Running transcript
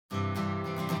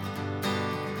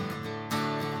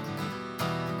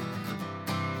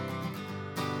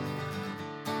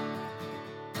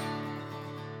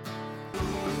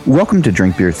Welcome to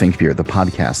Drink Beer, Think Beer, the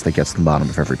podcast that gets to the bottom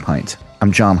of every pint.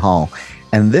 I'm John Hall,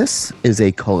 and this is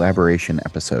a collaboration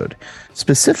episode,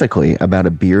 specifically about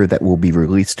a beer that will be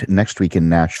released next week in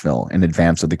Nashville in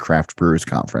advance of the Craft Brewers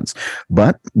Conference,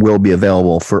 but will be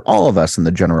available for all of us in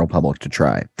the general public to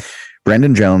try.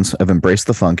 Brandon Jones of Embrace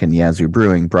the Funk and Yazoo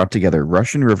Brewing brought together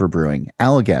Russian River Brewing,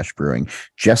 Allagash Brewing,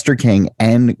 Jester King,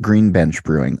 and Green Bench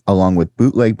Brewing, along with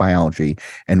Bootleg Biology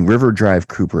and River Drive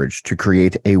Cooperage to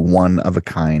create a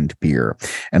one-of-a-kind beer.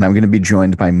 And I'm going to be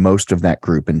joined by most of that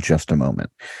group in just a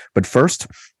moment. But first,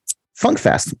 Funk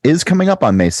Fest is coming up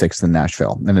on May 6th in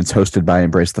Nashville, and it's hosted by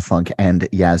Embrace the Funk and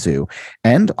Yazoo.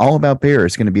 And All About Beer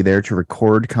is going to be there to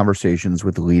record conversations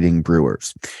with leading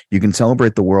brewers. You can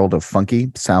celebrate the world of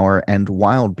funky, sour, and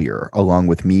wild beer, along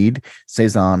with mead,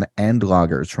 saison, and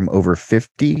lagers from over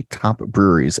 50 top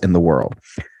breweries in the world.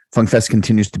 Funkfest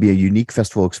continues to be a unique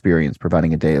festival experience,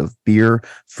 providing a day of beer,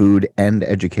 food, and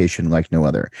education like no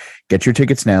other. Get your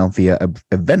tickets now via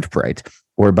Eventbrite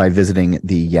or by visiting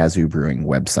the Yazoo Brewing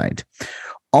website.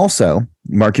 Also,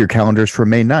 mark your calendars for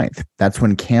May 9th. That's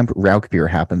when Camp Rauch Beer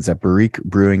happens at Barrique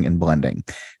Brewing and Blending.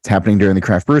 It's happening during the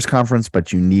Craft Brewers Conference,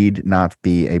 but you need not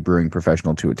be a brewing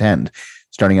professional to attend.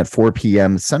 Starting at 4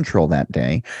 p.m. Central that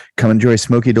day, come enjoy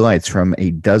smoky delights from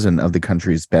a dozen of the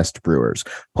country's best brewers.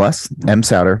 Plus, M.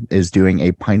 Souter is doing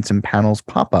a Pints and Panels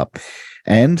pop-up.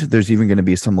 And there's even going to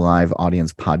be some live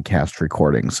audience podcast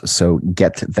recordings, so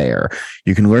get there.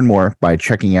 You can learn more by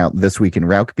checking out This Week in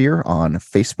Rauch Beer on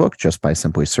Facebook, just by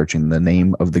simply searching the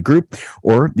name of the group,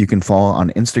 or you can follow on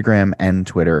Instagram and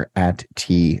Twitter at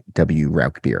TW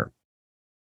Rauch Beer.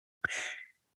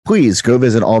 Please go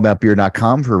visit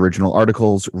allaboutbeer.com for original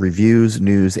articles, reviews,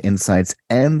 news, insights,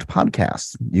 and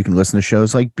podcasts. You can listen to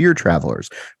shows like Beer Travelers,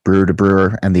 Brewer to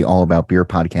Brewer, and the All About Beer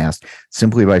podcast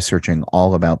simply by searching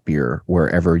All About Beer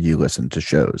wherever you listen to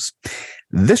shows.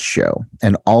 This show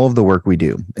and all of the work we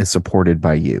do is supported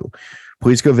by you.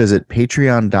 Please go visit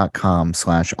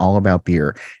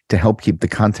patreon.com/allaboutbeer to help keep the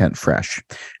content fresh.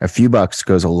 A few bucks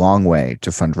goes a long way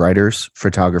to fund writers,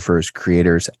 photographers,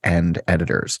 creators, and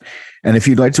editors. And if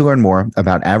you'd like to learn more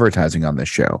about advertising on this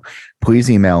show, please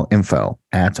email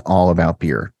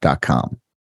info@allaboutbeer.com.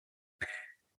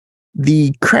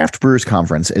 The Craft Brewers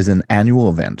Conference is an annual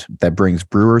event that brings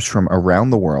brewers from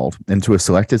around the world into a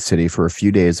selected city for a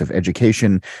few days of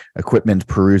education, equipment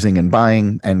perusing and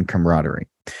buying, and camaraderie.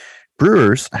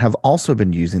 Brewers have also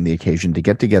been using the occasion to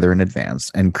get together in advance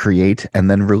and create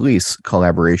and then release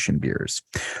collaboration beers.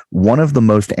 One of the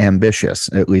most ambitious,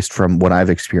 at least from what I've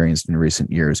experienced in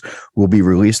recent years, will be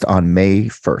released on May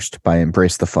 1st by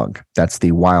Embrace the Funk. That's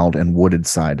the wild and wooded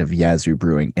side of Yazoo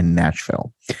Brewing in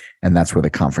Nashville. And that's where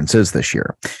the conference is this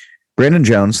year. Brandon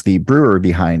Jones, the brewer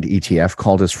behind ETF,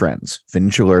 called his friends,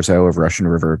 Vince Chilurzo of Russian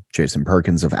River, Jason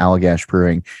Perkins of Allagash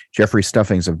Brewing, Jeffrey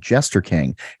Stuffings of Jester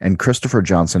King, and Christopher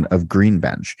Johnson of Green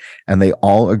Bench, and they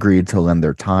all agreed to lend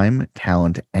their time,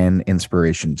 talent, and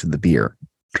inspiration to the beer.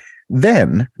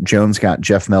 Then Jones got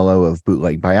Jeff Mello of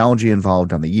Bootleg Biology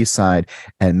involved on the yeast side,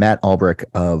 and Matt Albrecht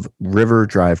of River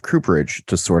Drive Cooperage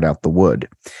to sort out the wood.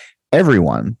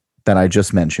 Everyone that I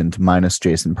just mentioned, minus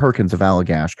Jason Perkins of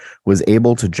Allagash, was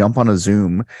able to jump on a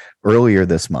Zoom earlier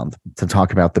this month to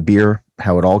talk about the beer,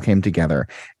 how it all came together,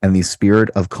 and the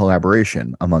spirit of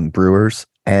collaboration among brewers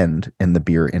and in the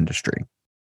beer industry.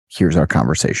 Here's our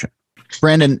conversation.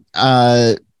 Brandon,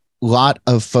 lot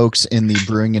of folks in the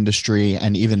brewing industry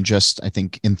and even just, I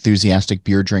think, enthusiastic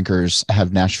beer drinkers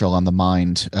have Nashville on the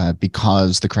mind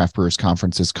because the Craft Brewers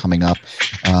Conference is coming up.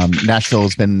 Nashville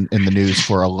has been in the news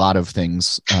for a lot of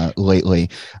things lately.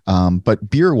 But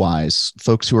beer-wise,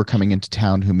 folks who are coming into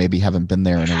town who maybe haven't been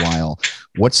there in a while,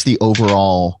 what's the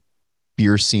overall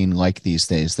beer scene like these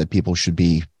days that people should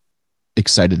be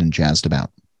excited and jazzed about?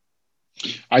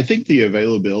 I think the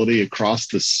availability across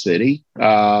the city,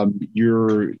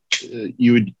 you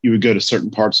would go to certain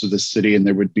parts of the city and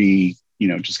there would be,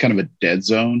 just kind of a dead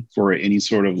zone for any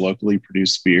sort of locally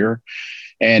produced beer.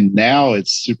 And now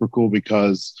it's super cool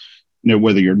because,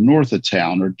 whether you're north of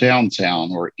town or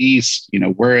downtown or east,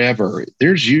 wherever,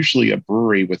 there's usually a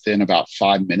brewery within about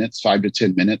 5 to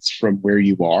 10 minutes from where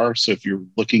you are. So if you're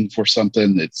looking for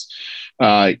something that's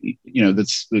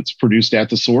produced at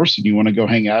the source and you want to go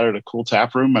hang out at a cool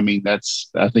tap room, I think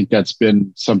that's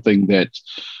been something that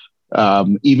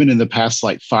even in the past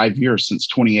 5 years since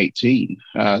 2018,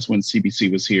 when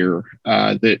CBC was here,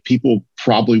 that people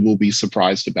probably will be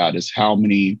surprised about is how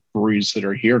many breweries that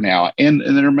are here now, and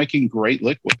they're making great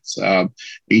liquids.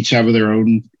 Each have their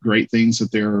own great things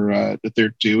that they're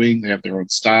doing. They have their own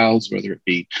styles, whether it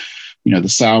be, the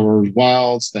sour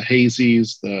wilds, the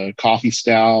hazies, the coffee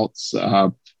stouts.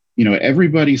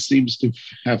 everybody seems to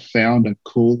have found a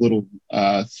cool little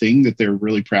thing that they're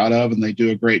really proud of and they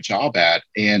do a great job at.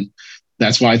 And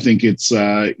that's why I think it's,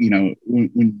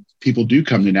 when people do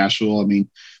come to Nashville, I mean,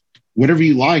 whatever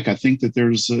you like, I think that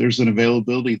there's an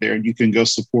availability there, and you can go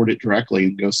support it directly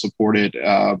and go support it,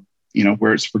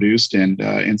 where it's produced,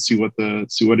 and see what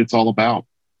it's all about.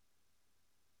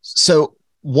 So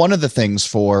one of the things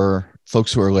for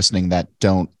folks who are listening that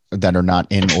are not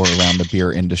in or around the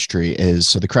beer industry is,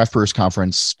 so the Craft Brewers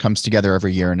Conference comes together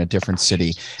every year in a different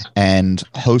city, and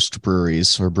host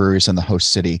breweries or breweries in the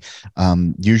host city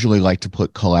usually like to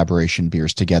put collaboration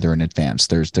beers together in advance.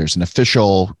 There's an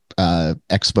official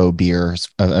expo beer,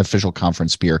 official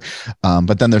conference beer,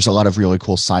 but then there's a lot of really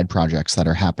cool side projects that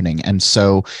are happening. And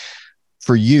so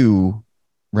for you,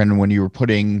 Brendan, when you were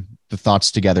putting the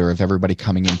thoughts together of everybody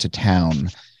coming into town,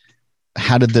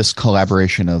 how did this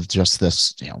collaboration of just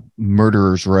this,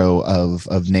 murderer's row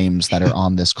of names that are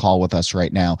on this call with us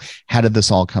right now, how did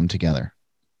this all come together?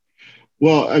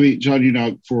 Well, I mean,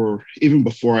 John, for even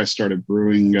before I started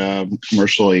brewing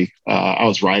commercially, I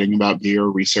was writing about beer,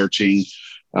 researching,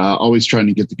 always trying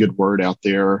to get the good word out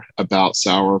there about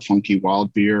sour, funky,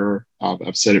 wild beer.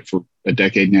 I've said it for a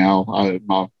decade now.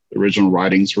 My original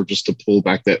writings were just to pull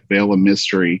back that veil of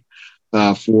mystery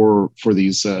for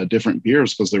these different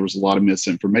beers, because there was a lot of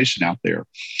misinformation out there.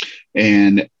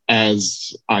 And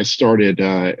as I started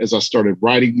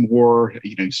writing more,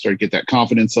 you start to get that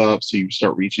confidence up. So you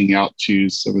start reaching out to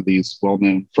some of these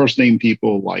well-known first name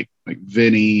people like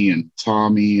Vinny and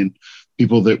Tommy, and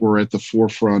people that were at the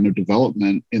forefront of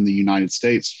development in the United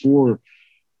States for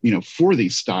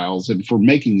these styles and for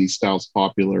making these styles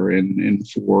popular, and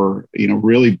for,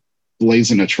 really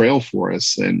blazing a trail for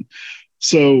us. And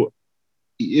so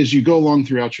as you go along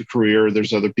throughout your career,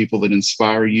 there's other people that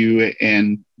inspire you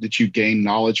and that you gain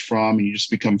knowledge from, and you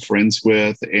just become friends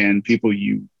with, and people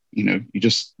you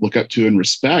just look up to and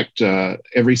respect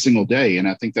every single day. And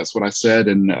I think that's what I said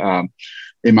in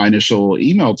my initial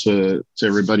email to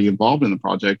everybody involved in the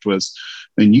project was,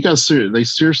 I mean, you guys, they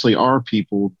seriously are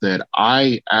people that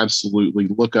I absolutely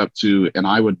look up to, and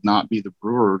I would not be the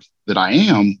brewer that I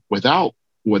am without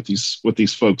what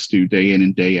these folks do day in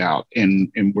and day out, and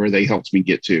where they helped me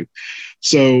get to.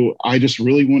 So I just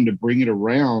really wanted to bring it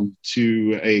around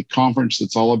to a conference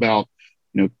that's all about,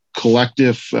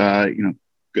 collective,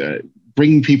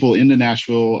 bringing people into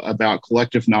Nashville about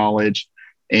collective knowledge,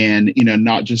 and,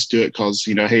 not just do it because,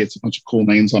 hey, it's a bunch of cool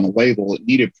names on a label. It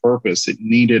needed purpose. It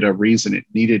needed a reason. It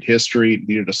needed history. It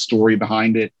needed a story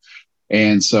behind it.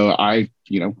 And so I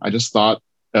just thought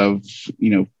of,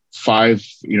 4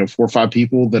 or 5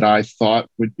 people that I thought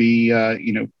would be,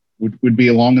 would be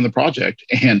along in the project.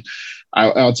 And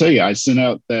I'll tell you, I sent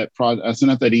out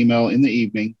that email in the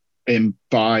evening, and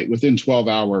within 12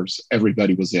 hours,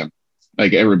 everybody was in.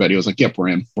 Like, everybody was like, yep, we're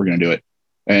in, we're going to do it.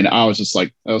 And I was just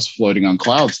like, I was floating on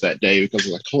clouds that day, because I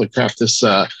was like, holy crap, this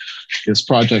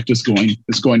project is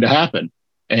going to happen.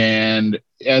 And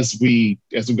as we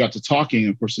got to talking,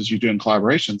 of course, as you're doing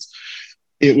collaborations,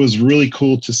 it was really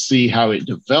cool to see how it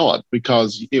developed,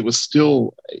 because it was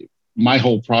still my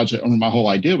whole project, or my whole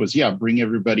idea was, bring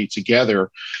everybody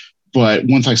together. But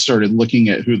once I started looking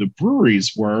at who the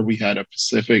breweries were, we had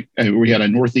a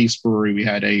Northeast brewery, we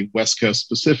had a West Coast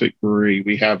Pacific brewery,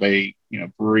 we have a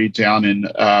brewery down in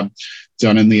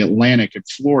the Atlantic in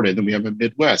Florida, then we have a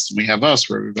Midwest, and we have us,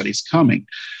 where everybody's coming.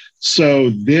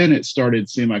 So then it started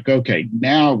seeming like, okay,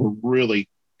 now we're really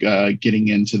getting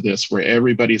into this, where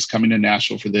everybody's coming to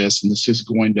Nashville for this, and this is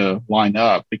going to line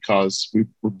up, because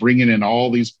we're bringing in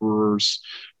all these brewers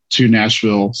to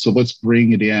Nashville. So let's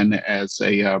bring it in as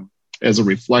a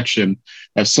reflection,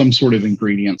 as some sort of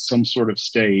ingredient, some sort of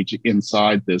stage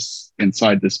inside this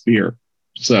beer.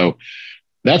 So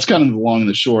that's kind of the long and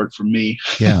the short for me,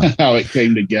 how it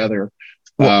came together.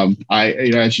 Well,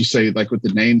 as you say, like with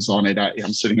the names on it,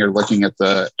 I'm sitting here looking at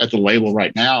the label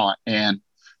right now, and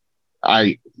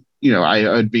I'd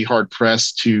be hard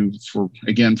pressed for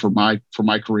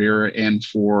my career, and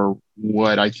for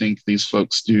what I think these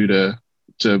folks do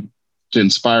to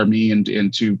inspire me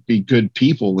and to be good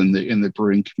people in the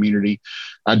brewing community.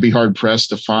 I'd be hard pressed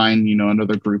to find,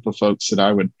 another group of folks that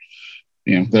I would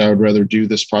rather do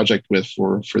this project with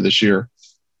for this year.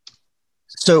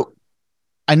 So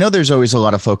I know there's always a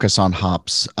lot of focus on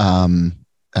hops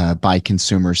by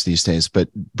consumers these days,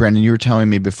 but Brendan, you were telling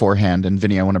me beforehand, and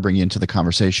Vinny, I want to bring you into the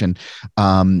conversation,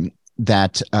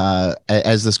 that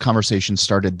as this conversation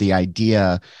started, the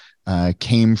idea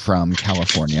came from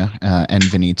California, and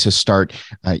Vinny, to start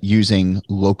using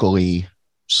locally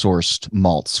sourced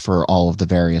malts for all of the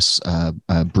various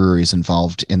breweries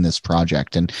involved in this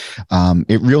project. And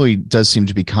it really does seem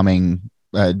to be coming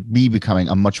be becoming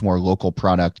a much more local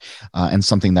product and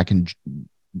something that can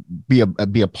be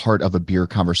a part of a beer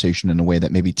conversation in a way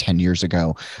that maybe 10 years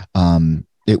ago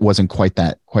it wasn't quite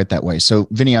that way. So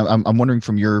Vinny, I'm wondering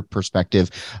from your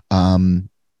perspective,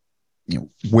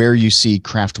 where you see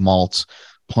craft malt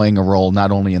playing a role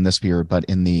not only in this beer but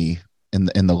in the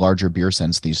larger beer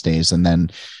sense these days, and then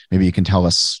maybe you can tell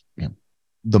us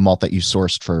the malt that you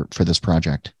sourced for this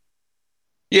project.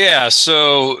 Yeah,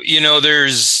 so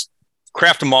there's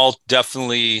craft malt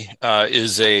definitely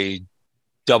is a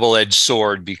double-edged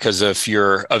sword, because if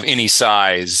you're of any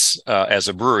size as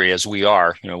a brewery, as we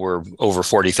are, we're over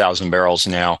 40,000 barrels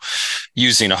now,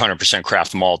 using 100%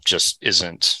 craft malt just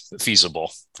isn't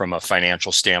feasible from a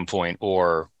financial standpoint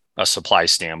or a supply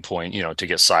standpoint, to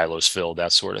get silos filled,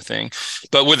 that sort of thing.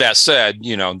 But with that said,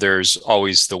 there's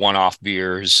always the one-off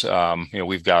beers.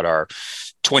 We've got our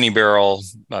 20-barrel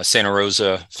Santa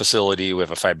Rosa facility. We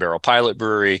have a 5-barrel pilot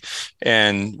brewery,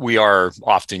 and we are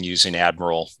often using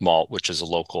Admiral Malt, which is a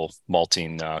local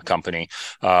malting company.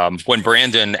 When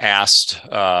Brandon asked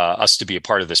us to be a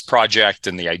part of this project,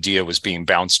 and the idea was being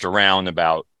bounced around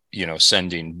about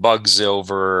sending bugs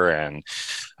over, and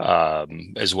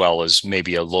as well as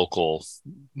maybe a local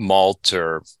malt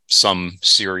or some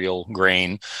cereal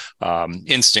grain,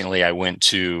 instantly I went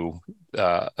to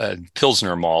a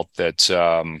Pilsner malt that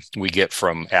we get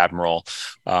from Admiral.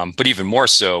 But even more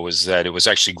so was that it was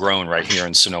actually grown right here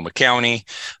in Sonoma County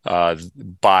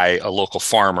by a local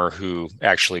farmer who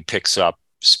actually picks up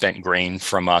spent grain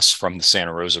from us from the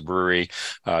Santa Rosa brewery.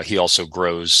 He also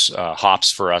grows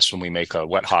hops for us when we make a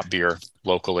wet hop beer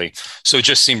locally. So it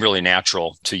just seemed really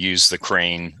natural to use the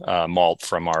Crane malt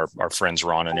from our friends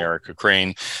Ron and Erica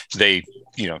Crane. They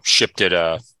shipped it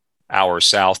a hour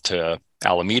south to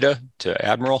Alameda to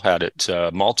Admiral, had it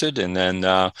malted, and then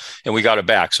and we got it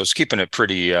back. So it's keeping it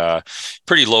pretty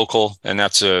local, and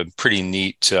that's a pretty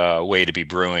neat way to be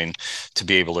brewing, to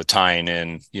be able to tie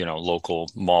in local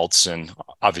malts. And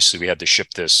obviously we had to ship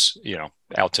this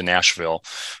out to Nashville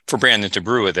for Brandon to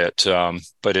brew with it.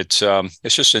 But it's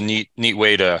just a neat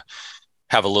way to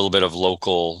have a little bit of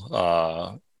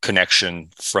local connection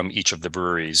from each of the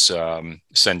breweries,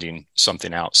 sending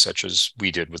something out, such as we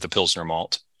did with the Pilsner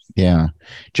malt. Yeah.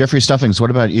 Jeffrey Stuffings, what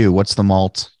about you? What's the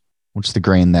malt? What's the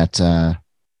grain that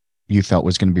you felt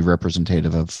was going to be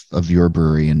representative of your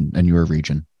brewery and your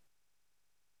region?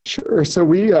 Sure. So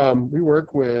we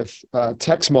work with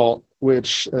Tex Malt,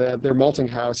 which their malting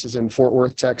house is in Fort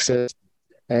Worth, Texas.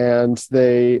 And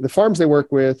the farms they work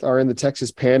with are in the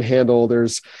Texas Panhandle.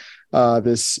 There's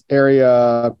this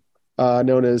area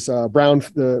known as the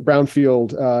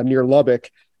Brownfield near Lubbock,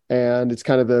 and it's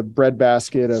kind of the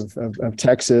breadbasket of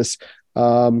Texas.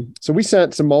 So we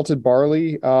sent some malted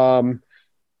barley,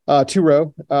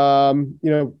 2-row.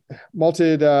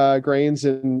 Malted grains,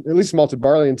 and at least malted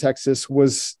barley in Texas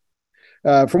was,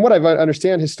 from what I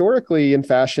understand, historically in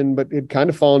fashion, but it kind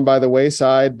of fallen by the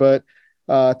wayside. But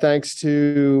thanks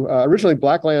to originally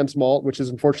Blacklands Malt, which is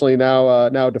unfortunately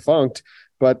now defunct,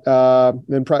 but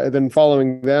then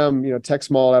following them, Tex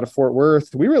Malt out of Fort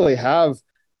Worth, we really have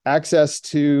access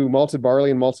to malted barley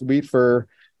and malted wheat for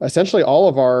essentially all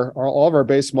of our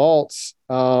base malts.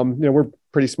 We're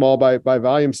pretty small by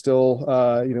volume still,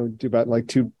 do about like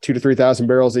 2,000 to 3,000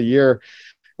 barrels a year.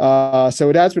 So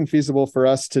it has been feasible for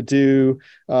us to do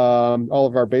all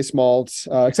of our base malts,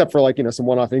 except for some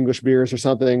one-off English beers or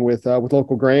something with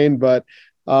local grain. But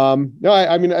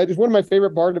it's one of my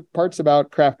favorite parts about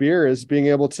craft beer is being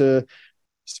able to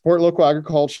support local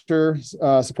agriculture,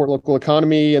 support local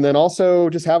economy, and then also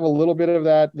just have a little bit of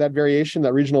that variation,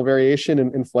 that regional variation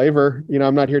in flavor.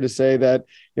 I'm not here to say that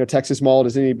Texas malt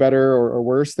is any better or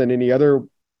worse than any other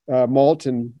malt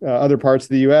in other parts of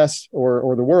the U.S.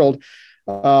 or the world,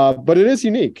 but it is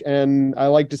unique, and I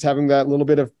like just having that little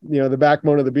bit of the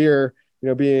backbone of the beer,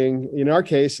 being in our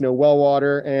case, well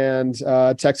water and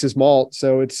Texas malt.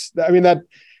 So I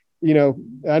know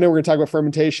we're going to talk about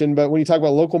fermentation, but when you talk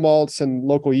about local malts and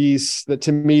local yeasts, that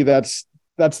to me, that's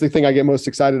the thing I get most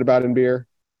excited about in beer.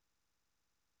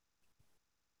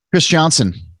 Chris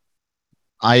Johnson,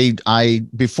 I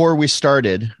before we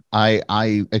started,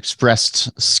 I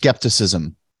expressed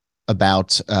skepticism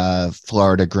about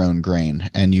Florida grown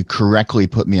grain, and you correctly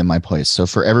put me in my place. So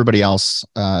for everybody else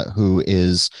who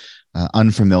is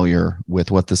unfamiliar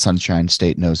with what the Sunshine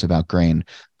State knows about grain,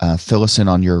 fill us in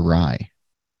on your rye.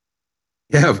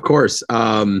 Yeah, of course.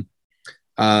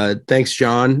 Thanks,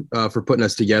 John, for putting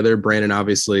us together. Brandon,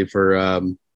 obviously,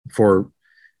 for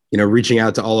reaching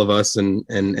out to all of us and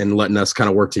letting us kind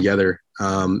of work together.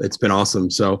 It's been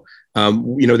awesome. So,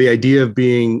 the idea of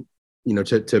being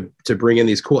to bring in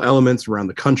these cool elements around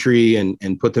the country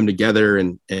and put them together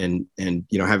and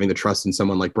having the trust in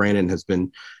someone like Brandon has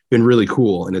been really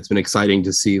cool. And it's been exciting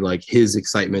to see like his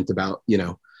excitement about,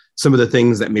 some of the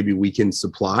things that maybe we can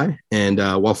supply. And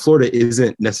while Florida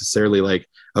isn't necessarily like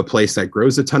a place that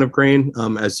grows a ton of grain,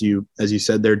 as you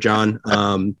said there, John,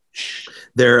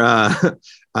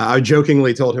 I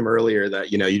jokingly told him earlier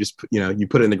that, you just, you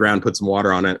put it in the ground, put some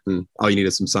water on it, and all you need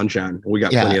is some sunshine. We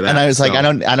got plenty of that. And I was like,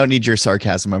 I don't need your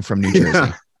sarcasm. I'm from New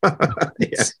Jersey.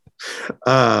 Yeah.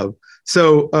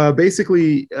 So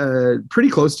basically pretty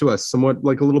close to us, somewhat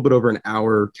like a little bit over an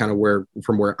hour, kind of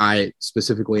from where I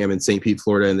specifically am in St. Pete,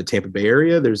 Florida, in the Tampa Bay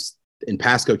area. There's in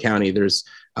Pasco County, there's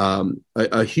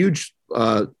a huge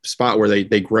spot where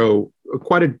they grow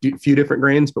quite a few different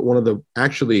grains, but one of the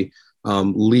actually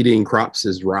leading crops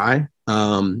is rye.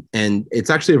 And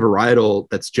it's actually a varietal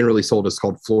that's generally sold as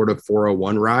called Florida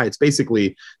 401 rye. It's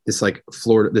basically this like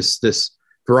Florida, this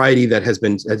variety that has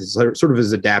sort of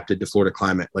is adapted to Florida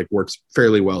climate, like works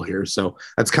fairly well here. So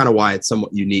that's kind of why it's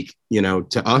somewhat unique,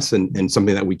 to us and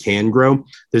something that we can grow.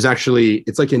 There's actually,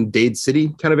 it's like in Dade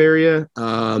City kind of area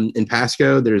in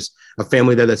Pasco. There's a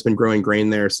family that's been growing grain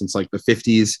there since like the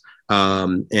 50s.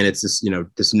 And it's this,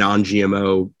 this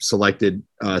non-GMO selected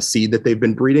seed that they've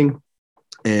been breeding.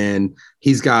 And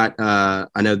he's got,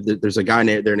 I know that there's a guy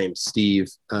there named Steve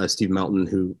Melton,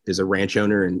 who is a ranch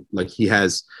owner. And like, he's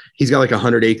got like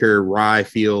 100-acre rye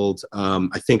field.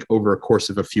 I think over a course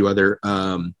of a few other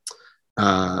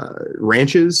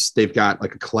ranches, they've got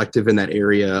like a collective in that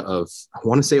area of, I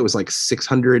want to say it was like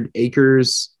 600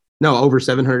 acres. No, over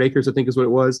 700 acres, I think is what it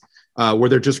was, where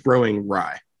they're just growing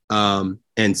rye.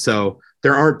 And so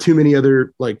there aren't too many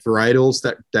other like varietals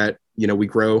that we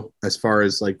grow as far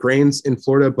as like grains in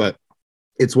Florida, but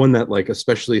it's one that like,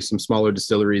 especially some smaller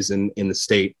distilleries in the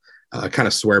state kind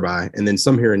of swear by. And then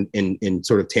some here in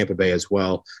sort of Tampa Bay as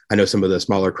well. I know some of the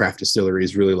smaller craft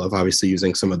distilleries really love obviously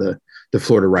using some of the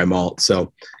Florida rye malt.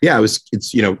 So yeah,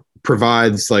 it's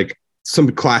provides like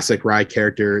some classic rye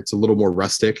character. It's a little more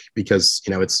rustic because,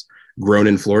 it's grown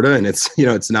in Florida and it's,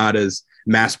 it's not as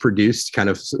mass produced, kind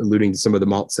of alluding to some of the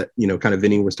malts that, kind of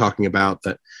Vinny was talking about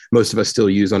that most of us still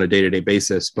use on a day-to-day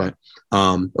basis, but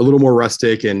a little more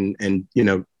rustic and,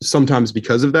 sometimes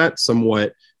because of that,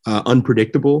 somewhat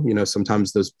unpredictable.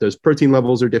 Sometimes those protein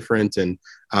levels are different and,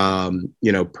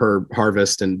 per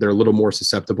harvest, and they're a little more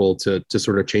susceptible to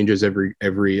sort of changes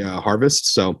every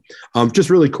harvest. So just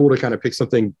really cool to kind of pick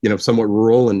something, somewhat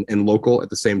rural and local at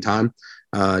the same time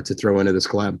to throw into this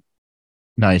collab.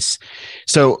 Nice.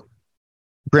 So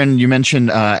Bryn, you mentioned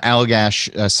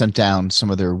Allagash sent down some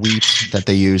of their wheat that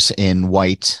they use in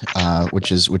white,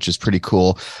 which is pretty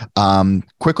cool.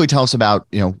 Quickly tell us about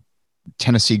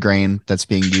Tennessee grain that's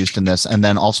being used in this, and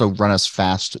then also run us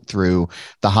fast through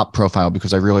the hop profile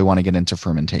because I really want to get into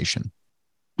fermentation.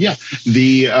 Yeah,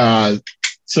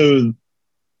 so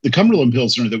the Cumberland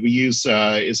Pilsner that we use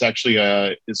is actually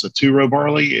it's a 2-row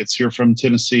barley. It's here from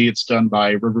Tennessee. It's done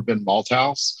by Riverbend Malt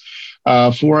House.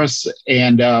 For us,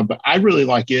 and but I really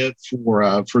like it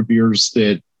for beers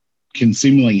that can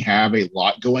seemingly have a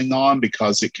lot going on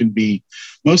because it can be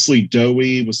mostly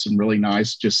doughy with some really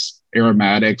nice just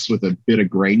aromatics with a bit of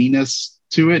graininess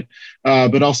to it,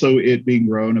 but also it being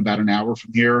grown about an hour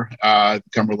from here,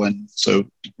 Cumberland. So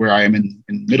where I am in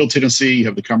Middle Tennessee, you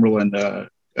have the Cumberland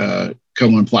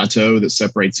Plateau that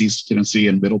separates East Tennessee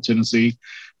and Middle Tennessee.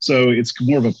 So it's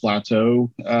more of a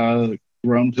plateau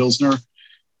grown Pilsner.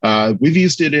 We've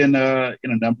used it in a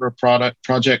number of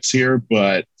projects here,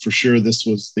 but for sure this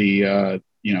was the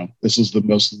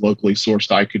most locally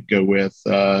sourced I could go with,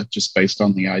 just based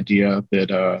on the idea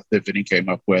that Vinny came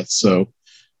up with. So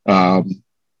and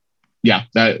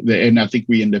I think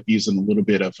we end up using a little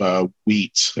bit of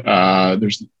wheat.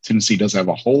 Tennessee doesn't have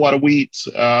a whole lot of wheat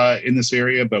in this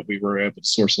area, but we were able to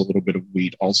source a little bit of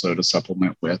wheat also to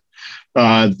supplement with.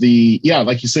 Like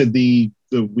you said, the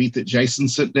wheat that Jason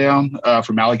sent down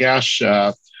from Allagash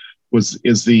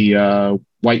is the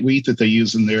white wheat that they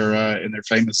use in their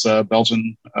famous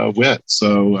Belgian wit.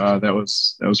 So that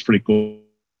was pretty cool.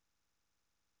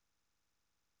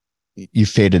 You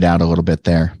faded out a little bit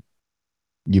there.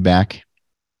 You back?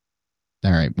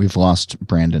 All right. We've lost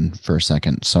Brandon for a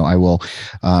second. So I will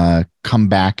come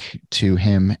back to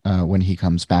him when he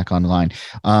comes back online.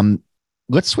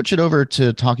 Let's switch it over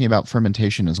to talking about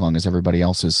fermentation as long as everybody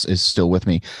else is still with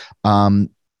me.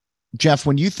 Jeff,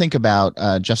 when you think about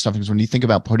Jeff Stuffings, when you think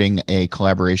about putting a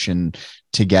collaboration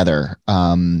together,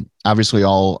 obviously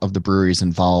all of the breweries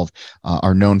involved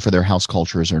are known for their house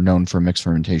cultures, are known for mixed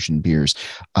fermentation beers.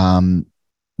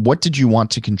 What did you want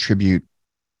to contribute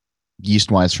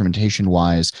yeast-wise,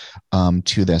 fermentation-wise,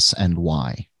 to this, and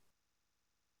why?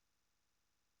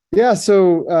 Yeah,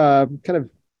 so kind of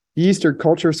yeast or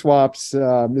culture swaps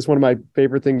is one of my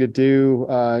favorite thing to do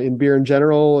in beer in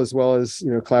general, as well as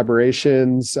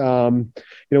collaborations.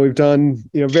 We've done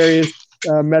various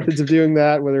methods of doing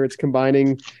that, whether it's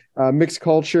combining mixed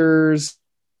cultures,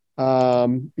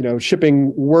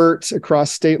 shipping wort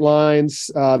across state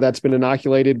lines that's been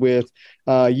inoculated with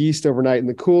yeast overnight in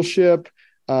the cool ship,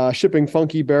 shipping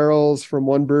funky barrels from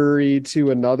one brewery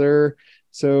to another.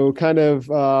 So kind of,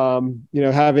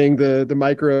 having the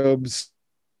microbes,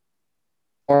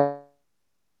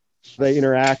 they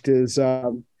interact is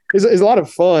a lot of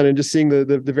fun, and just seeing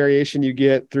the variation you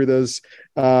get through those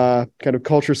kind of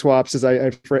culture swaps, as I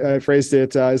phrased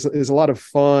it, is a lot of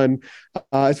fun.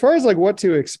 As far as like what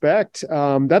to expect,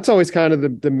 that's always kind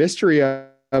of the mystery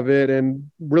of it,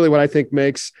 and really what I think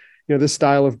makes this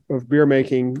style of beer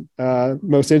making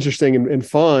most interesting and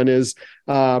fun is,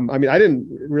 I mean, I didn't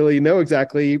really know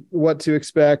exactly what to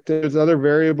expect. There's other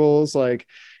variables like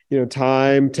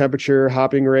time, temperature,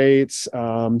 hopping rates,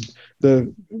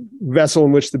 the vessel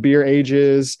in which the beer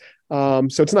ages. So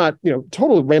it's not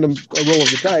total random roll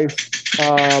of the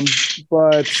dice,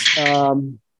 but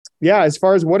yeah, as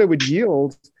far as what it would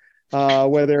yield,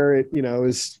 whether it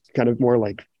is kind of more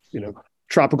like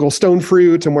tropical stone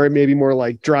fruit, and where it may be more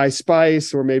like dry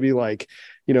spice, or maybe like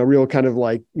real kind of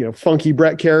like funky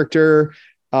Brett character.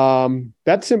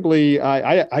 That simply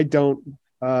I don't.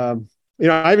 I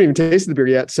haven't even tasted the beer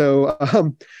yet. So,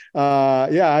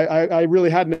 I really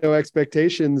had no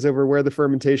expectations over where the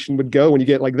fermentation would go when you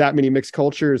get like that many mixed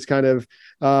cultures kind of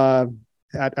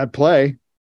at play.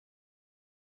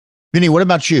 Vinny, what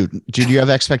about you? Did you have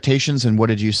expectations, and what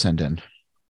did you send in?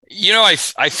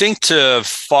 I think to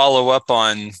follow up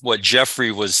on what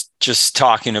Jeffrey was just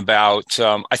talking about,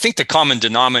 I think the common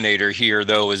denominator here,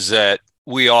 though, is that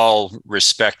we all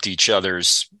respect each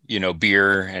other's,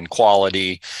 beer and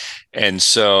quality. And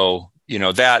so,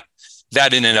 that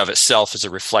in and of itself is a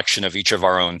reflection of each of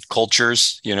our own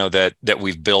cultures, that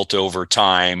we've built over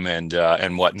time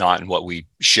and whatnot, and what we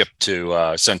ship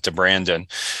to sent to Brandon.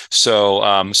 So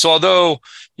although,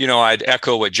 I'd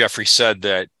echo what Jeffrey said,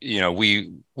 that,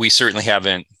 we certainly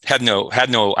had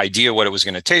no idea what it was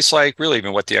going to taste like, really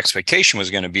even what the expectation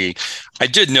was going to be. I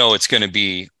did know it's going to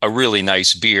be a really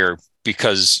nice beer,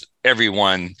 because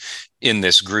everyone in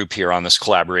this group here on this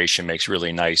collaboration makes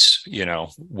really nice,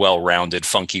 well-rounded,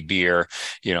 funky beer.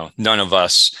 None of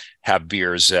us have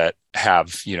beers that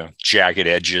have, jagged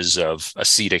edges of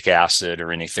acetic acid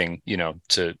or anything,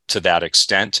 to that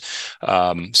extent.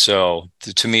 So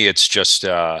to me, it's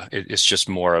just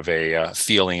more of a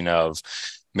feeling of,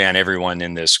 man, everyone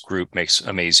in this group makes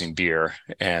amazing beer,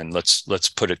 and let's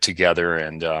put it together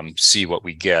and see what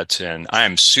we get. And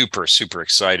I'm super, super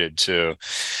excited to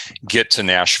get to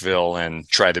Nashville and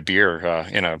try the beer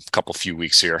in a few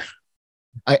weeks here.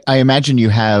 I imagine you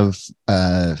have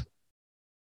a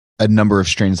number of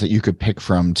strains that you could pick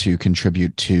from to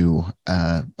contribute to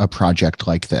a project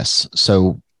like this.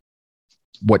 So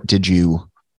what did you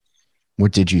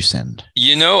send?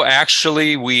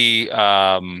 Actually, we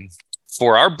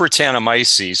for our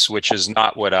Britannomyces, which is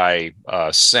not what I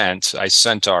sent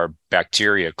our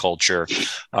bacteria culture.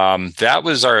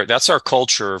 That's our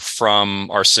culture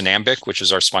from our Sinambic, which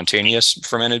is our spontaneous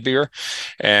fermented beer.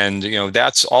 And,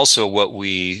 that's also what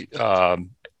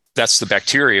that's the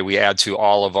bacteria we add to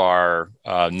all of our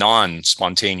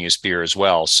non-spontaneous beer as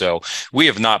well. So we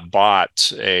have not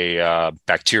bought a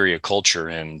bacteria culture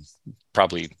in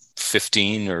probably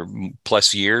 15 or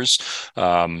plus years.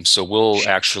 So we'll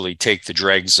actually take the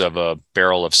dregs of a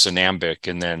barrel of Sinambic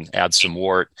and then add some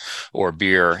wort or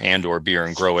beer and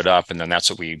grow it up. And then that's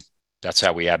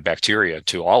how we add bacteria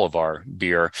to all of our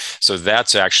beer. So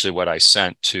that's actually what I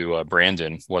sent to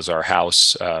Brandon, was our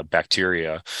house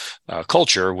bacteria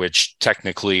culture, which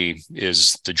technically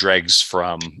is the dregs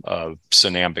from a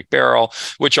Sinambic barrel,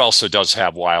 which also does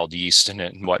have wild yeast in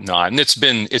it and whatnot. And it's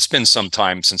been some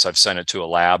time since I've sent it to a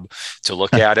lab to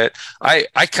look at it. I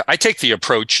take the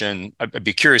approach, and I'd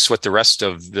be curious what the rest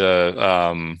of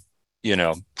the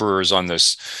brewers on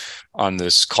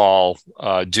this call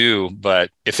do, but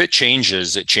if it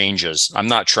changes, it changes. I'm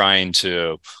not trying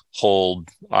to hold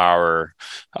our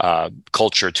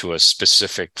culture to a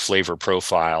specific flavor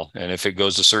profile. And if it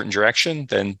goes a certain direction,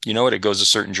 then it goes a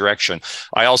certain direction.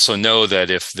 I also know that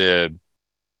if the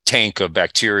tank of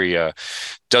bacteria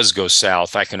does go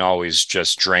south, I can always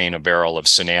just drain a barrel of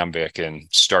Sinambic and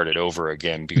start it over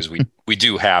again, because we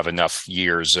do have enough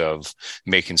years of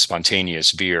making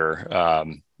spontaneous beer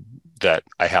that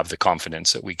I have the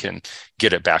confidence that we can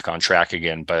get it back on track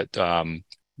again. But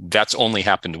that's only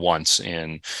happened once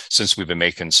since we've been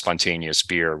making spontaneous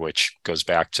beer, which goes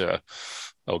back to,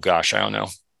 oh gosh, I don't know,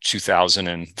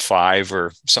 2005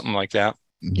 or something like that.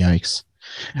 Yikes.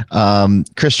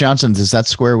 Chris Johnson, does that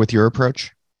square with your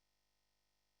approach?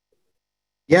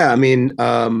 Yeah, I mean,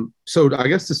 so I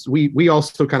guess we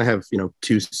also kind of have,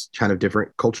 two kind of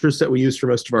different cultures that we use for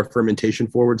most of our fermentation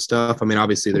forward stuff. I mean,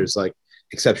 obviously there's like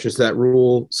exceptions to that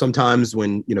rule sometimes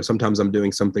when, sometimes I'm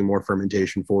doing something more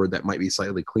fermentation forward that might be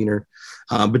slightly cleaner.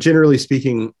 But generally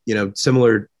speaking,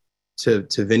 similar to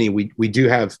Vinny, we do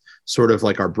have sort of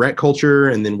like our Brett culture,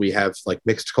 and then we have like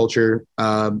mixed culture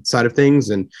side of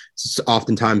things, and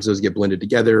oftentimes those get blended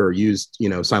together or used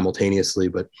simultaneously.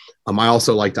 But I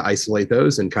also like to isolate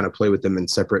those and kind of play with them in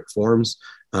separate forms.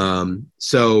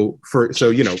 So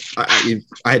I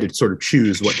had to sort of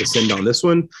choose what to send on this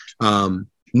one,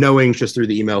 knowing just through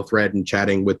the email thread and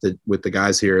chatting with the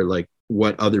guys here like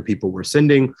what other people were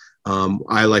sending.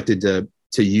 I elected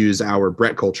to use our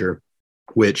Brett culture,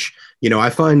 which, I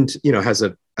find, has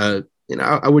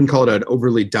I wouldn't call it an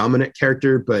overly dominant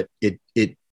character, but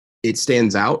it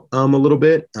stands out a little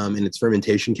bit in its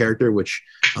fermentation character, which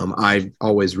I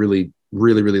always really,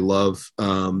 really, really love.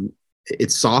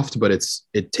 It's soft, but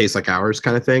it tastes like ours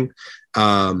kind of thing.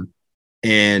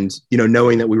 And,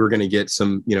 knowing that we were going to get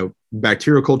some,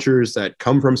 bacterial cultures that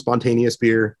come from spontaneous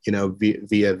beer,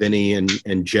 via Vinny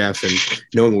and Jeff, and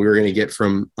knowing we were going to get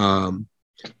from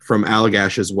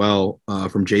Allagash as well,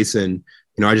 from Jason,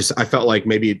 I felt like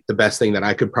maybe the best thing that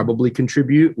I could probably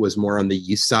contribute was more on the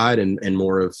yeast side and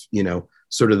more of,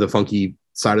 sort of the funky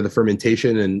side of the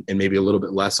fermentation, and maybe a little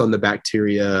bit less on the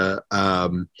bacteria,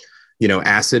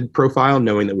 acid profile,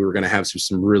 knowing that we were going to have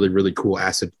some really, really cool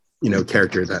acid,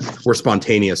 character that were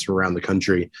spontaneous from around the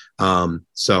country.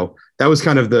 So that was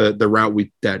kind of the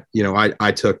route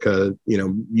I took,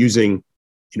 using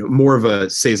more of a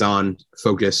Saison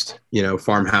focused,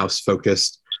 farmhouse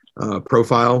focused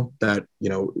profile that,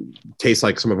 tastes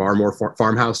like some of our more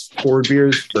farmhouse forward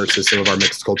beers versus some of our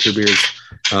mixed culture beers.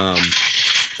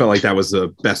 Felt like that was the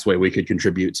best way we could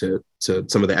contribute to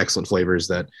some of the excellent flavors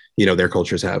that, their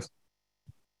cultures have.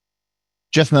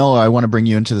 Jeff Miller, I want to bring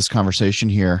you into this conversation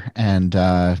here, and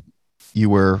you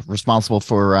were responsible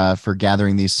for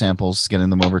gathering these samples, getting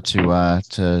them over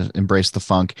to Embrace the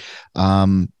Funk.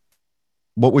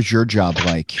 What was your job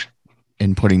like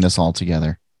in putting this all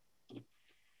together?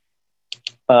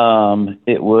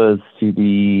 It was to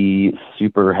be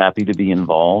super happy to be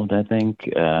involved, I think,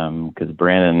 because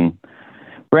Brandon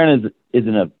is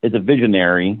a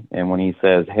visionary, and when he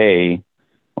says, "Hey,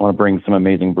 I want to bring some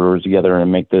amazing brewers together and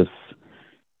make this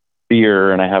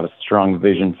beer, and I have a strong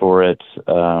vision for it.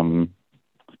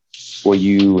 Will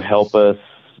you help us,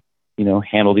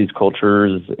 handle these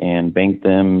cultures and bank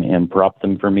them and prop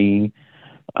them for me?"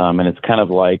 And it's kind of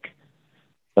like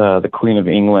the Queen of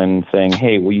England saying,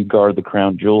 "Hey, will you guard the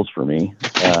crown jewels for me?"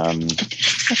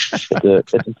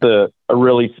 It's a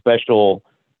really special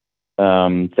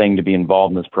thing to be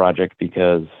involved in this project,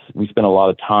 because we spend a lot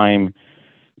of time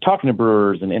talking to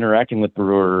brewers and interacting with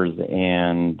brewers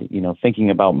and, thinking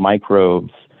about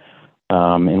microbes.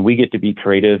 And we get to be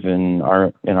creative in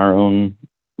our own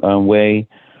way.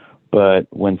 But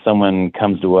when someone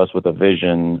comes to us with a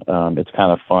vision, it's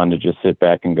kind of fun to just sit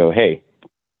back and go, "Hey,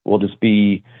 we'll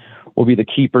be the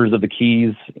keepers of the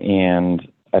keys." And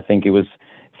I think it was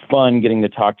fun getting to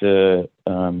talk to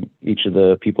each of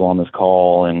the people on this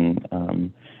call, and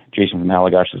Jason from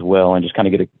Allagash as well, and just kind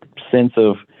of get a sense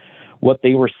of what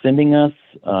they were sending us,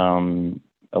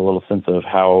 a little sense of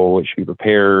how it should be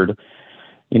prepared.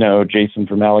 Jason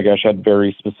from Allagash had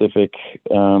very specific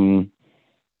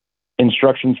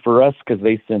instructions for us, because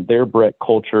they sent their Brett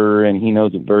culture, and he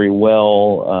knows it very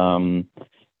well.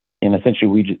 And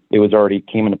essentially, it was already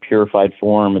came in a purified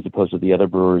form, as opposed to the other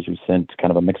brewers who sent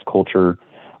kind of a mixed culture,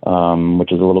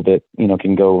 which is a little bit,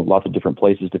 can go lots of different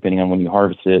places depending on when you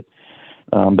harvest it.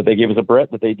 But they gave us a Brett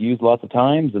that they'd used lots of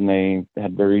times, and they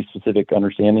had very specific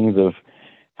understandings of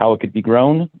how it could be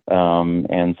grown.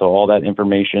 And so all that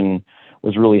information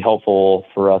was really helpful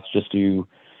for us, just to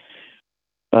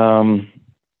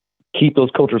keep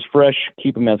those cultures fresh,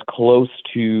 keep them as close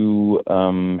to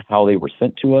how they were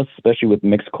sent to us, especially with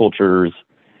mixed cultures.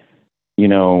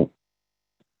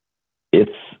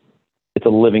 It's a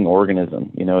living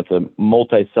organism. It's a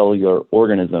multicellular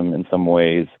organism in some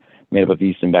ways, made up of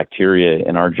yeast and bacteria,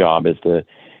 and our job is to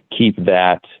keep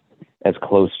that as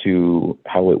close to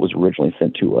how it was originally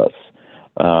sent to us.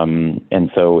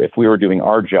 And so if we were doing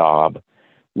our job,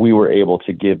 we were able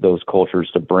to give those cultures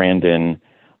to Brandon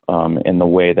in the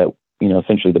way that,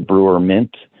 essentially the brewer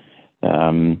meant.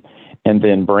 And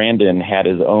then Brandon had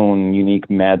his own unique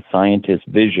mad scientist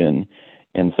vision.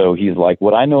 And so he's like,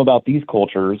 what I know about these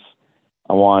cultures,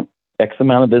 I want X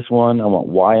amount of this one, I want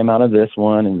Y amount of this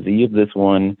one, and Z of this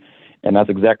one. And that's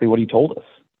exactly what he told us.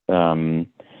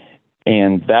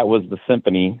 And that was the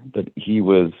symphony that he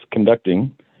was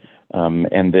conducting.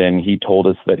 And then he told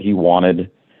us that he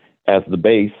wanted, as the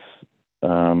base,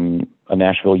 a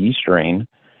Nashville yeast strain.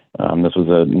 This was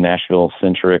a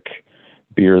Nashville-centric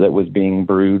beer that was being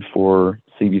brewed for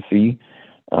CBC.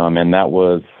 And that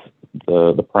was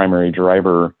the primary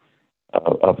driver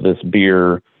of this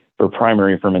beer for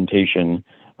primary fermentation,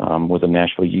 was a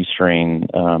Nashville yeast strain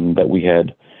that we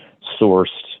had sourced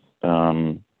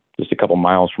just a couple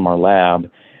miles from our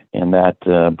lab, and that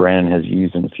Brandon has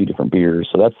used in a few different beers.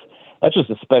 So that's just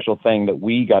a special thing that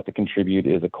we got to contribute,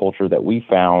 is a culture that we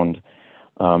found,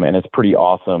 and it's pretty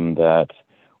awesome that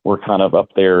we're kind of up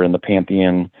there in the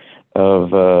pantheon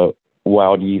of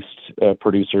wild yeast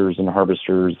producers and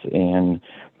harvesters and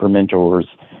fermentors,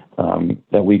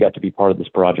 that we got to be part of this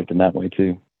project in that way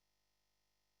too.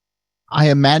 I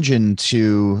imagine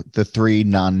to the three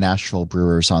non-Nashville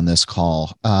brewers on this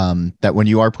call, that when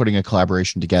you are putting a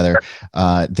collaboration together,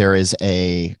 there is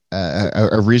a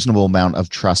reasonable amount of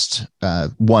trust.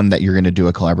 One, that you're going to do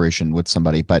a collaboration with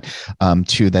somebody, but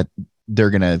two, that they're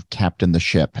going to captain the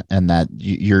ship, and that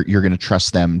you're going to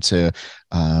trust them to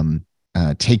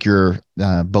take your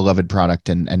beloved product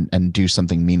and do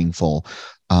something meaningful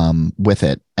with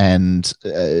it. And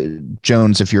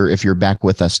Jones, if you're back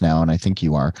with us now, and I think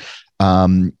you are.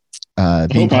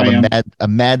 Being called a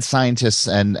mad scientist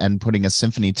and putting a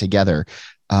symphony together.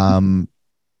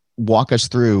 Walk us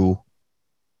through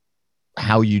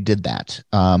how you did that,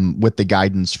 with the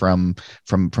guidance from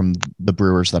the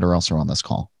brewers that are also on this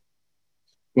call.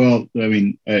 Well, I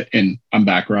mean, and I'm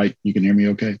back, right? You can hear me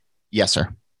okay? Yes,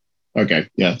 sir. Okay.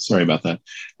 Yeah. Sorry about that.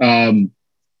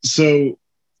 So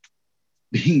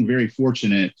being very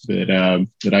fortunate that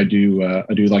I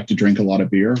do like to drink a lot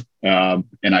of beer, and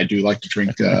I do like to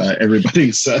drink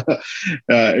everybody's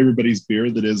beer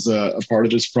that is a part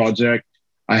of this project.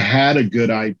 I had a good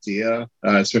idea,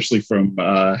 especially from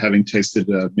having tasted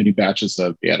many batches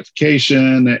of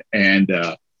beatification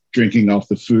and drinking off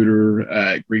the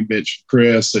foeder, Green Bench,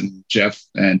 Chris and Jeff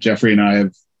and Jeffrey and I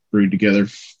have brewed together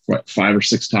 5 or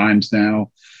 6 times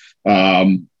now.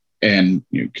 And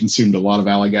consumed a lot of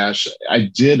Allagash. I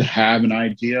did have an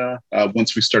idea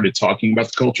once we started talking about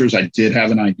the cultures. I did have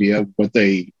an idea what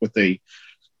they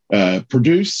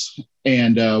produce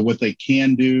and what they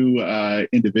can do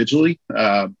individually.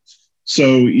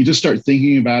 So you just start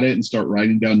thinking about it and start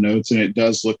writing down notes, and it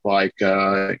does look like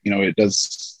it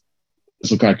does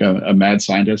look like a mad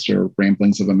scientist or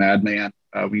ramblings of a madman.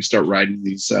 We start writing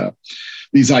these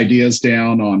ideas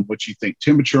down on what you think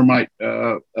temperature might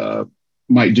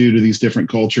do to these different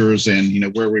cultures,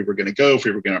 and where we were going to go, if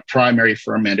we were going to primary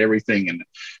ferment everything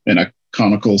in a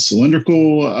conical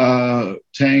cylindrical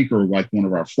tank, or like one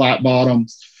of our flat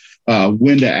bottoms,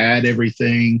 when to add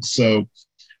everything. So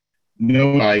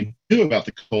what I knew about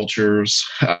the cultures,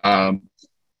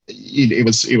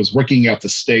 it was working out the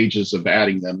stages of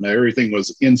adding them. Everything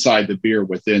was inside the beer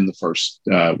within the first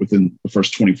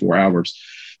 24 hours.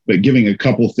 But giving a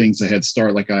couple of things a head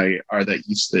start, like that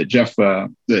yeast that Jeff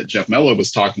Mello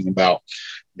was talking about,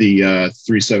 the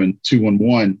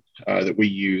 37211 that we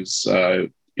use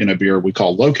in a beer we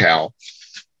call Local.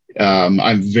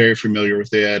 I'm very familiar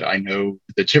with it. I know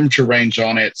the temperature range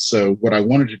on it. So what I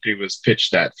wanted to do was pitch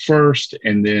that first,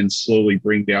 and then slowly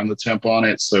bring down the temp on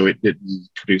it, so it didn't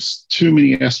produce too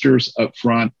many esters up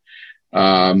front,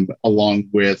 along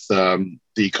with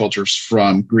the cultures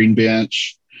from Green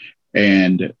Bench.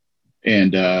 And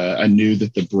I knew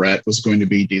that the Brett was going to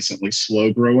be decently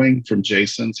slow growing from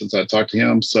Jason, since I talked to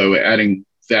him. So adding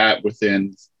that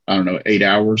within, 8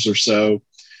 hours or so.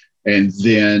 And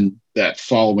then that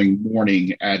following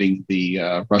morning, adding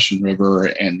the Russian River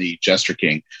and the Jester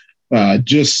King,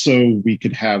 just so we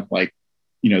could have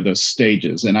those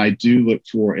stages. And I do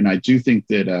think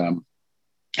that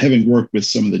having worked with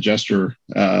some of the Jester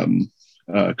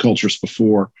cultures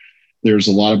before, there's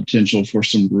a lot of potential for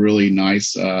some really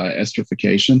nice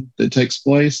esterification that takes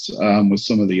place with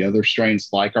some of the other strains,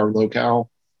 like our Local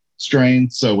strain.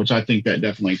 So, which I think that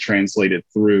definitely translated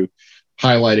through,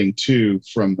 highlighting too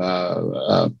from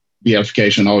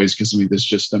beatification always gives me this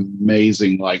just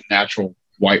amazing, natural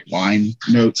white wine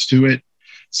notes to it.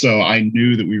 So I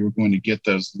knew that we were going to get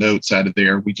those notes out of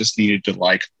there. We just needed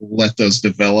to let those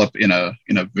develop in a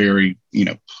very,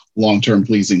 long-term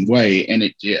pleasing way. And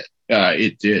it did.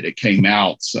 It came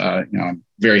out. I'm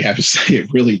very happy to say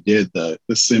it really did. The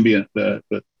symbiont,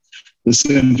 the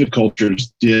symbiont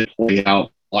cultures did play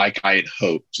out like I had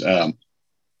hoped,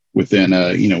 within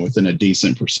a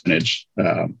decent percentage.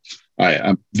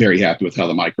 I'm very happy with how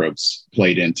the microbes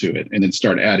played into it, and then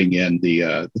start adding in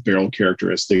the barrel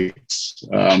characteristics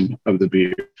of the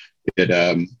beer.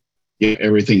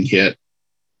 Everything hit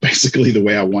basically the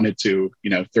way I wanted to,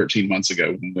 13 months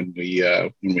ago when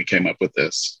we came up with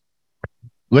this.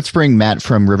 Let's bring Matt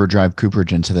from River Drive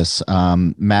Cooperage into this.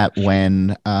 Matt,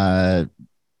 when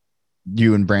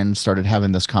you and Brandon started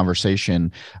having this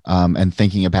conversation and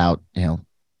thinking about,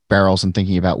 barrels and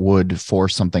thinking about wood for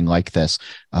something like this,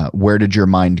 where did your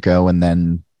mind go? And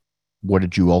then what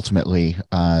did you ultimately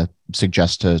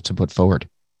suggest to put forward?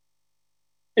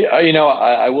 Yeah,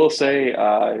 I will say,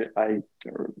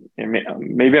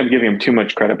 maybe I'm giving him too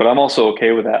much credit, but I'm also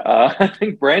okay with that. I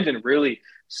think Brandon really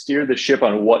steered the ship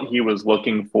on what he was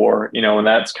looking for, and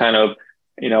that's kind of,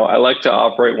 I like to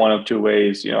operate one of two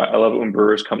ways. I love it when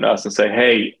brewers come to us and say,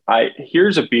 "Hey,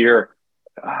 here's a beer.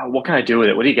 What can I do with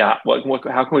it? What do you got?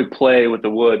 How can we play with the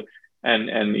wood?" And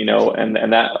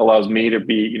that allows me to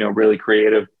be, really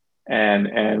creative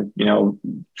and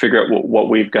figure out what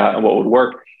we've got and what would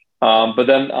work. But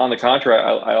then on the contrary,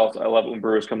 I love it when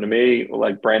brewers come to me,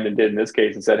 like Brandon did in this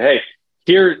case, and said, "Hey,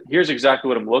 here's exactly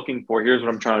what I'm looking for. Here's what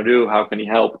I'm trying to do. How can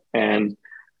you help?" And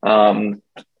in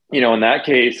that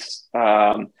case,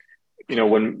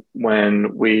 when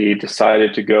we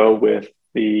decided to go with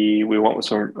we went with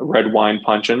some red wine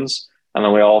puncheons, and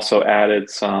then we also added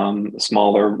some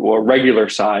smaller or regular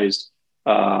sized,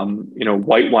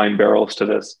 white wine barrels to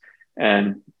this.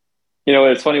 And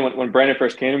it's funny when Brandon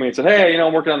first came to me and said, "Hey,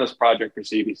 I'm working on this project for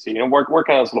CBC.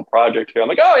 Working on this little project here." I'm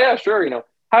like, "Oh yeah, sure.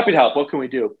 Happy to help. What can we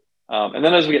do?" And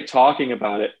then as we get talking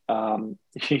about it,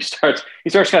 he starts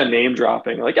kind of name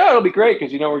dropping, like, "Oh, it'll be great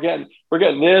because we're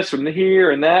getting this from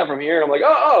here and that from here." And I'm like,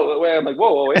 "Oh, wait!" I'm like,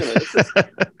 "Whoa, wait a minute!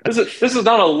 This is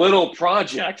not a little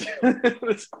project."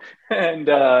 and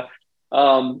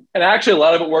actually, a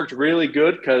lot of it worked really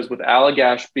good because with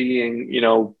Allagash being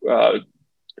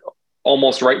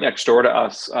almost right next door to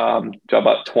us, to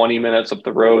about 20 minutes up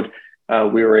the road,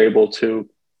 we were able to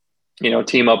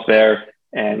team up there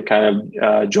and kind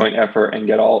of joint effort and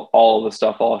get all of the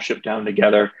stuff all shipped down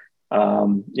together.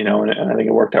 And I think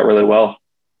it worked out really well.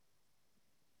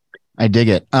 I dig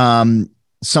it.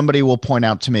 Somebody will point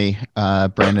out to me,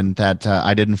 Brandon, that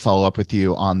I didn't follow up with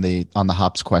you on the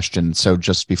hops question. So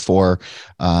just before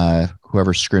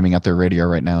whoever's screaming at their radio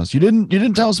right now is, you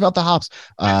didn't tell us about the hops.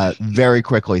 Very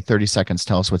quickly, 30 seconds.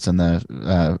 Tell us what's in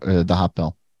the hop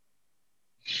bill.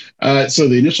 So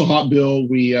the initial hop bill,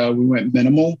 we went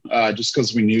minimal just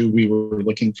because we knew we were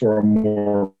looking for a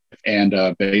more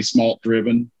base malt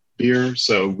driven beer.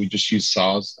 So we just used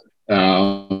Saaz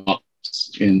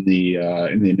in the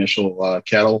initial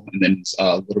kettle, and then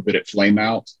a little bit at flame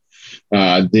out.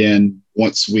 Then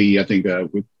once I think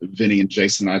with Vinny and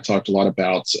Jason, I talked a lot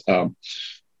about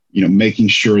making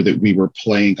sure that we were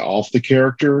playing off the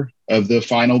character of the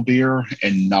final beer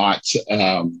and not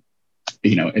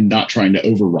trying to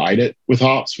override it with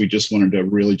hops. We just wanted to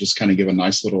really just kind of give a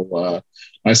nice little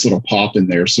pop in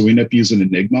there. So we ended up using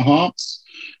Enigma hops,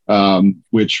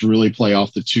 which really play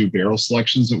off the two barrel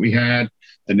selections that we had.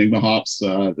 Enigma hops,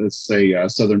 that's a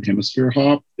Southern Hemisphere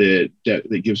hop that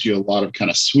gives you a lot of kind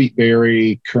of sweet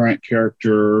berry, currant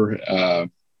character,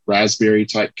 raspberry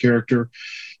type character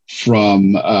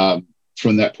from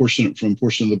that portion of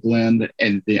the blend,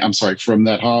 from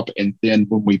that hop. And then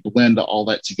when we blend all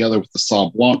that together with the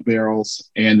Sauv Blanc barrels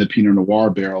and the Pinot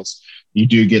Noir barrels, you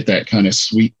do get that kind of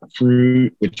sweet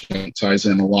fruit, which ties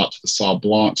in a lot to the Sauv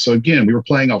Blanc. So again, we were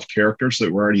playing off characters that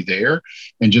were already there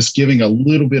and just giving a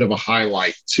little bit of a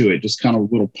highlight to it, just kind of a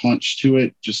little punch to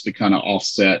it, just to kind of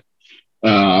offset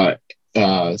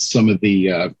some of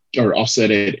the or offset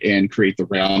it and create the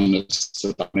roundness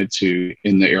that I wanted to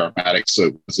in the aromatics. So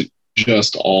it wasn't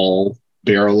just all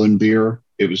barrel and beer.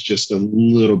 It was just a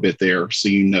little bit there, so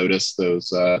you notice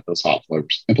those hop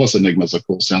flavors. And plus, Enigma's a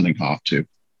cool sounding hop too.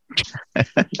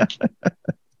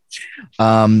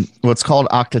 What's called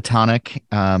Octatonic.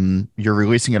 You're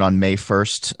releasing it on May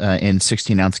 1st in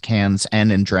 16-ounce cans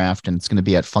and in draft, and it's going to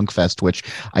be at FunkFest, which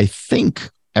I think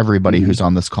everybody who's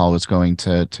on this call is going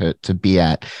to be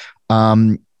at.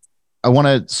 I want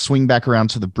to swing back around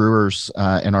to the brewers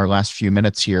in our last few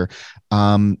minutes here.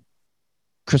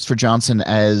 Christopher Johnson,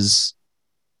 as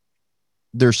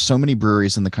there's so many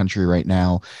breweries in the country right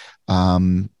now,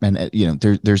 and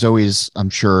there's always, I'm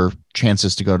sure,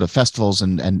 chances to go to festivals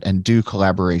and do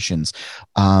collaborations.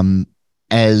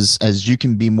 As you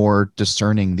can be more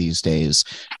discerning these days,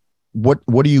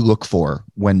 what do you look for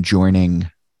when joining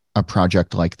a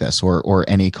project like this or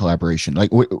any collaboration?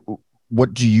 Like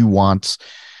what do you want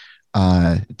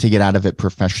to get out of it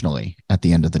professionally at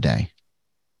the end of the day?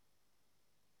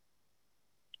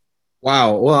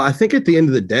 Wow. Well, I think at the end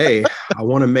of the day, I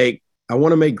want to make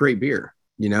great beer.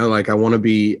 Like I want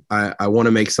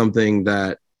to make something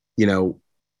that,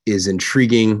 is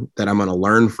intriguing, that I'm going to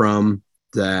learn from,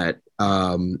 that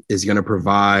is going to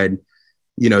provide,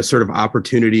 sort of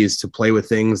opportunities to play with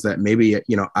things that maybe,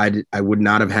 I would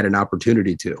not have had an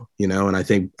opportunity to, and I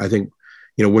think,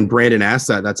 when Brandon asked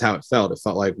that, that's how it felt. It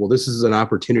felt like, well, this is an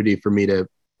opportunity for me to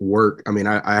work. I mean,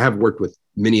 I have worked with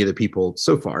many of the people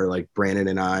so far, like Brandon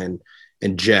and I,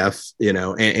 and Jeff,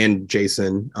 and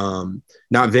Jason,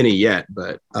 not Vinny yet,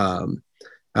 but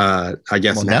I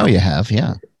guess now you have,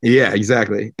 yeah. Yeah,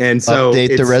 exactly. And so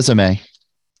update the resume.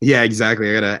 Yeah, exactly.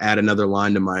 I got to add another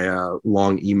line to my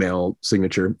long email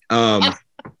signature.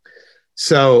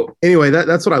 So anyway,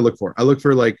 that's what I look for. I look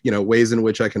for ways in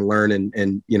which I can learn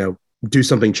and do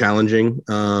something challenging.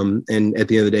 And at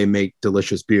the end of the day, make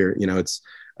delicious beer. It's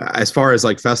as far as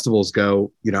like festivals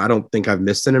go, I don't think I've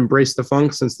missed an Embrace the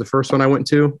Funk since the first one I went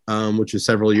to, which is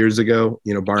several years ago,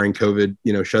 barring COVID,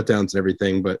 shutdowns and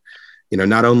everything. But,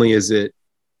 not only is it,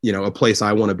 a place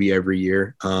I want to be every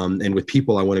year, and with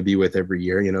people I want to be with every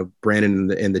year.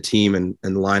 Brandon and the team and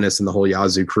Linus and the whole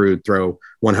Yazoo crew throw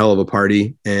one hell of a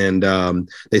party, and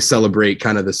they celebrate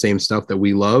kind of the same stuff that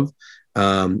we love.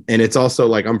 And it's also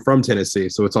like, I'm from Tennessee,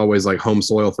 so it's always like home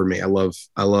soil for me. I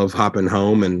love hopping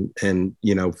home and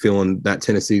feeling that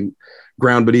Tennessee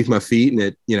ground beneath my feet,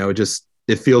 and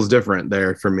it feels different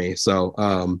there for me.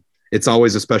 So it's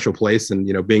always a special place,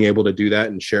 and being able to do that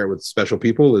and share it with special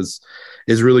people is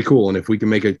really cool. And if we can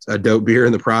make a dope beer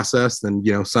in the process, then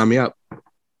sign me up.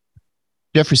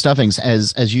 Jeffrey Stuffings,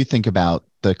 as you think about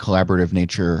the collaborative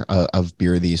nature of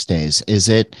beer these days,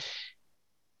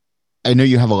 I know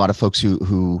you have a lot of folks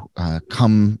who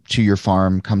come to your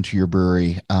farm, come to your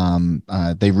brewery.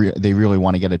 They really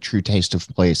want to get a true taste of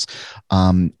place.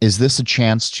 Is this a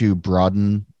chance to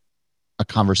broaden a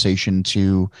conversation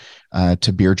to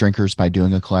beer drinkers by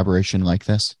doing a collaboration like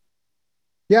this?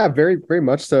 Yeah, very, very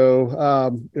much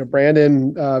so.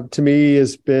 Brandon, to me,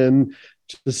 has been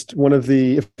just one of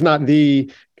the, if not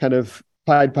the kind of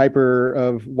Pied Piper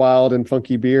of wild and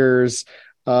funky beers.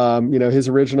 His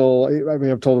original, I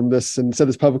mean, I've told him this and said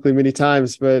this publicly many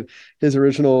times, but his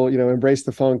original, Embrace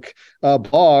the Funk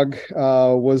blog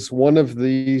was one of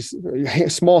these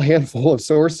small handful of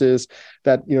sources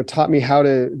that, taught me how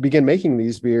to begin making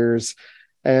these beers.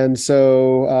 And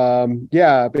so,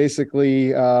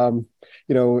 basically,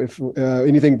 if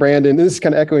anything Brandon, this is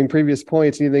kind of echoing previous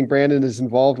points, anything Brandon is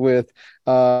involved with,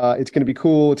 it's going to be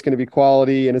cool, it's going to be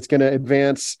quality, and it's going to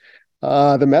advance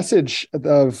the message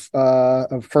of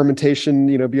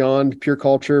fermentation, beyond pure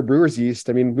culture brewer's yeast.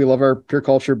 I mean, we love our pure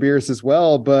culture beers as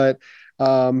well, but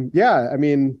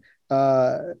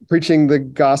preaching the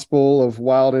gospel of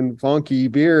wild and funky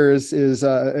beers is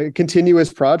a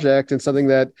continuous project, and something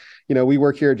that, we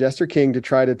work here at Jester King to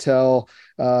try to tell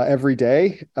every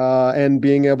day, and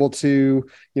being able to,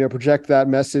 project that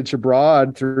message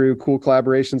abroad through cool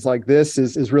collaborations like this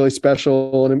is really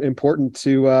special and important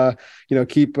to,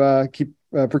 keep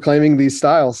proclaiming these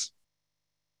styles.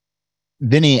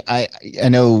 Vinny, I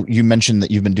know you mentioned that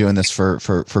you've been doing this for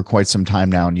quite some time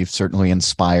now, and you've certainly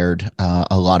inspired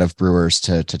a lot of brewers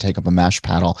to take up a mash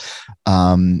paddle.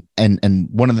 And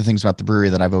one of the things about the brewery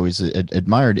that I've always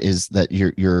admired is that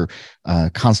you're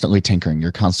constantly tinkering,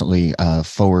 you're constantly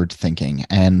forward thinking,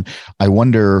 and I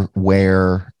wonder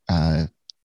where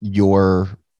your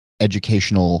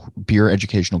beer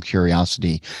educational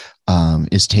curiosity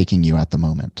is taking you at the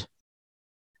moment.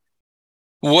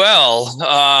 Well,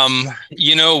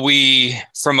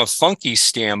 from a funky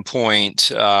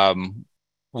standpoint,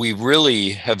 we really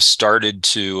have started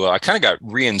to, I kind of got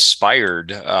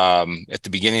re-inspired at the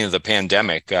beginning of the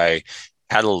pandemic. I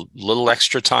had a little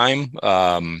extra time.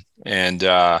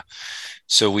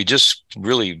 So we just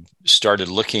really started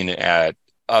looking at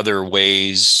other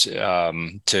ways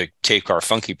to take our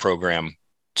funky program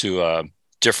to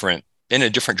in a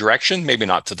different direction, maybe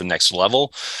not to the next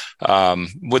level,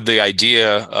 with the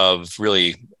idea of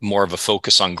really more of a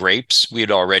focus on grapes. We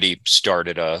had already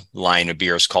started a line of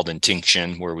beers called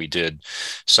Intinction, where we did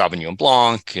Sauvignon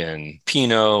Blanc and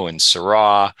Pinot and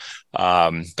Syrah.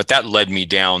 But that led me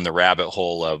down the rabbit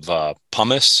hole of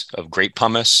grape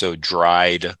pumice, so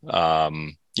dried,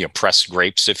 pressed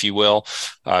grapes, if you will.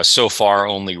 So far,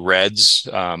 only reds,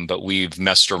 but we've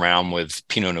messed around with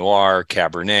Pinot Noir,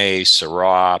 Cabernet,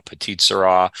 Syrah, Petit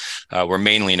Syrah. We're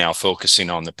mainly now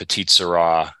focusing on the Petit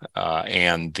Syrah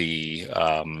and the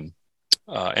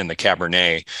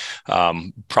Cabernet.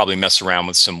 Probably mess around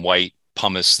with some white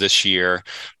pumice this year.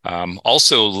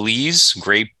 Also, lees,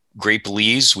 grape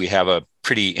lees. We have a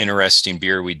pretty interesting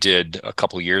beer we did a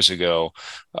couple years ago,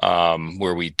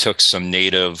 where we took some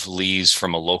native lees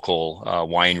from a local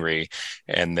winery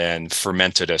and then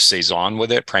fermented a saison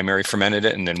with it, primary fermented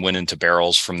it, and then went into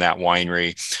barrels from that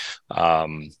winery.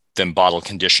 Then bottle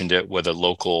conditioned it with a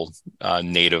local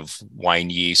native wine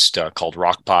yeast called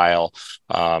Rock Pile.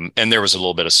 And there was a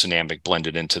little bit of Sinambic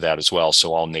blended into that as well.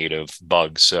 So all native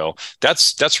bugs. So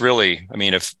that's really, I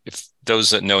mean, if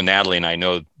those that know Natalie and I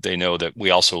know, they know that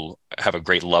we also have a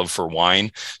great love for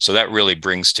wine. So that really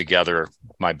brings together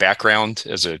my background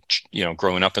as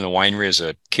growing up in the winery as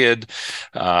a kid,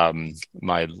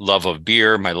 my love of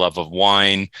beer, my love of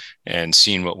wine, and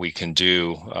seeing what we can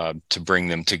do to bring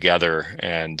them together.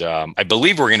 And I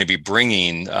believe we're going to be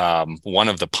bringing one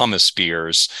of the pumice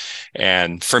beers.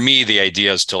 And for me, the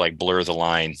idea is to like blur the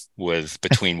line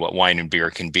between what wine and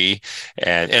beer can be.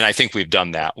 And I think we've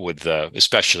done that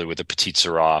especially with the Petite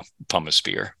Sirah pumice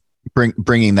beer.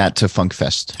 Bringing that to Funk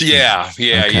Fest. Yeah.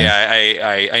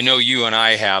 Okay. I know you and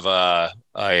I have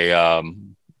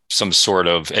some sort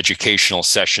of educational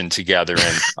session together,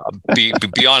 and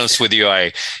be honest with you,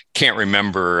 I can't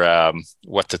remember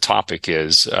what the topic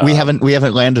is. We haven't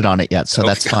landed on it yet, so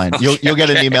that's fine. You'll get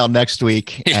an email next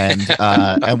week, and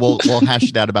we'll hash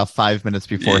it out about 5 minutes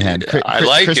beforehand. I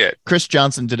like it. Chris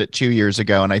Johnson did it 2 years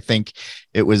ago, and I think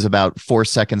it was about 4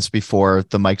 seconds before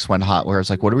the mics went hot, where I was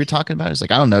like, "What are we talking about?" He's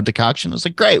like, "I don't know, decoction." I was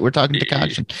like, "Great, we're talking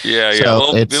decoction." Yeah. So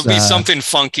well, it'll be something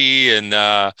funky, and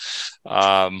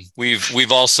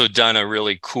we've also done a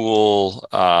really cool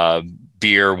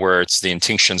beer where it's the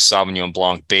Intinction Sauvignon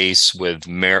Blanc base with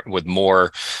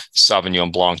more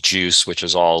Sauvignon Blanc juice, which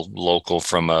is all local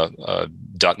from a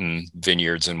Dutton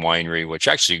Vineyards and Winery, which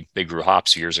actually they grew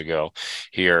hops years ago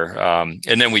here.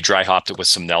 And then we dry hopped it with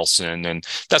some Nelson, and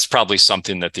that's probably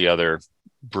something that the other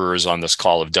brewers on this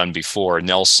call have done before.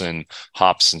 Nelson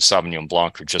hops and Sauvignon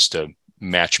Blanc are just a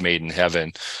match made in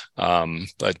heaven.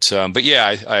 But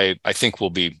yeah, I think we'll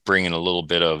be bringing a little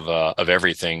bit of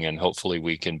everything, and hopefully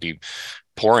we can be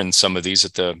pouring some of these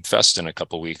at the fest in a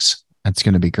couple of weeks. That's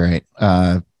going to be great.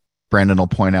 Brandon will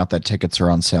point out that tickets are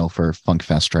on sale for Funk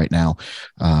Fest right now,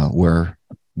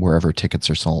 wherever tickets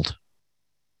are sold.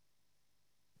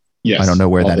 Yes, I don't know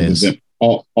where that is.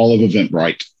 All of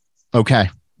Eventbrite. Okay.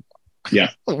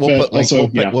 Yeah. We'll put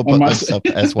this up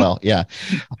as well. Yeah.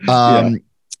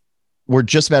 We're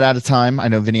just about out of time. I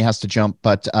know Vinny has to jump,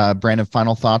 but Brandon,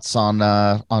 final thoughts on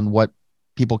what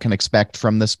people can expect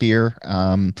from this beer,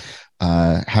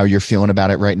 how you're feeling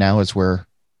about it right now as we're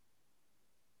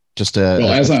just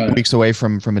a few weeks away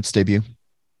from its debut.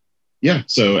 Yeah.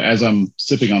 So as I'm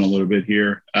sipping on a little bit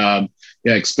here,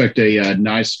 expect a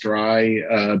nice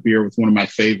dry beer with one of my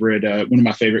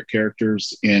favorite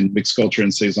characters in mixed culture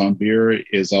and saison beer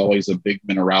is always a big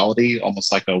minerality,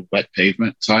 almost like a wet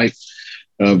pavement type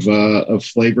of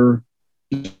flavor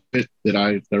that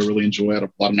I really enjoy out of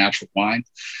a lot of natural wine.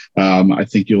 I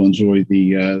think you'll enjoy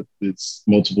it's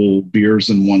multiple beers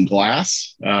in one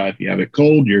glass. If you have it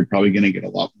cold, you're probably going to get a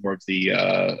lot more of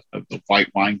the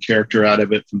white wine character out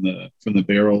of it from the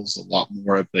barrels. A lot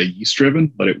more of the yeast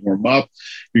driven. Let it warm up.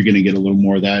 You're going to get a little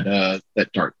more of that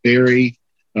dark berry.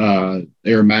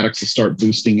 Aromatics will start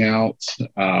boosting out.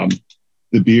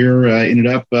 The beer ended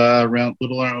up around a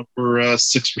little over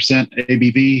 6%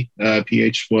 ABV.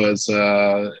 pH was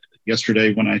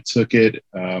yesterday when I took it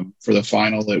for the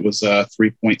final, it was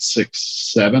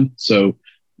 3.67. So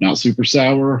not super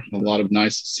sour. A lot of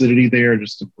nice acidity there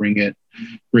just to bring it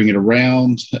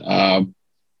around. I'm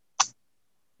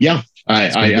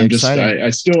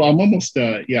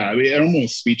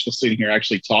almost speechless sitting here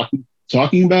actually talking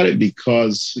about it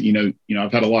because,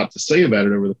 I've had a lot to say about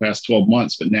it over the past 12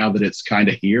 months, but now that it's kind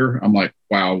of here, I'm like,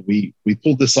 wow, we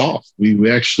pulled this off. We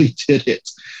actually did it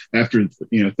after,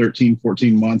 13,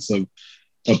 14 months of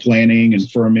planning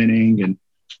and fermenting and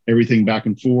everything back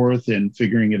and forth and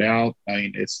figuring it out. I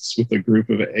mean, it's with a group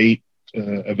of eight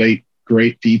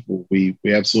great people. We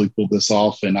absolutely pulled this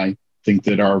off. And I think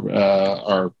that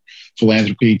our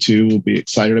philanthropy too will be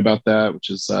excited about that, which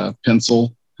is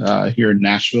Pencil here in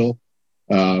Nashville.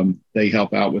 They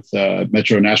help out with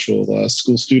Metro Nashville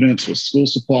school students with school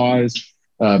supplies,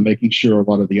 making sure a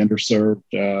lot of the underserved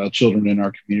children in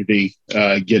our community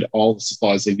get all the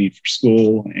supplies they need for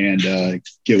school and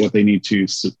get what they need to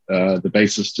the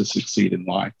basis to succeed in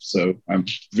life. So I'm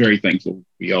very thankful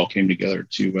we all came together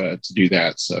to do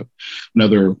that. So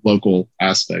another local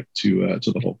aspect to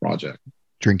the whole project.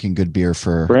 Drinking good beer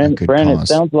for Brandon, a good cause. It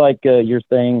sounds like you're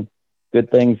saying good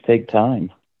things take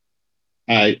time.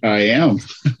 I am.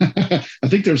 I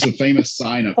think there's a famous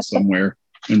sign up somewhere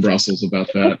in Brussels about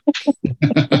that.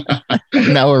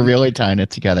 Now we're really tying it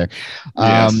together.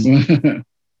 Yes.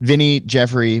 Vinny,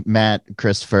 Jeffrey, Matt,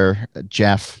 Christopher,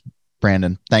 Jeff,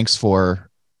 Brandon, thanks for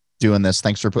doing this.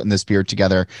 Thanks for putting this beer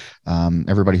together.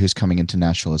 Everybody who's coming into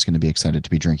Nashville is going to be excited to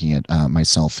be drinking it,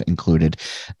 myself included.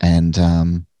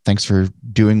 And thanks for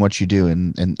doing what you do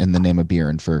in the name of beer,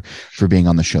 and for being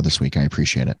on the show this week. I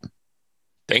appreciate it.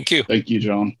 Thank you. Thank you,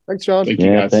 John. Thanks, John. Thank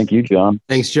you, guys. Thank you, John.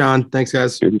 Thanks, John. Thanks,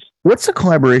 guys. What's a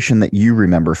collaboration that you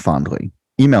remember fondly?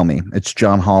 Email me. It's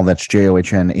John Hall. That's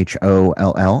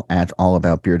JOHNHOLL at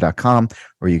allaboutbeer.com,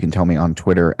 or you can tell me on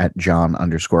Twitter at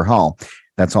John_Hall.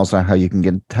 That's also how you can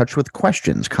get in touch with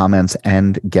questions, comments,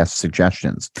 and guest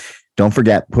suggestions. Don't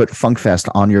forget, put FunkFest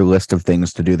on your list of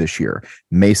things to do this year.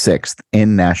 May 6th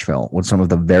in Nashville, with some of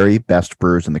the very best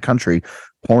brewers in the country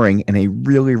pouring in a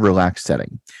really relaxed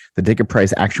setting. The ticket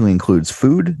price actually includes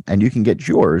food, and you can get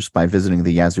yours by visiting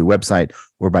the Yazoo website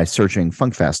or by searching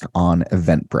FunkFest on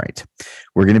Eventbrite.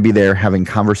 We're going to be there having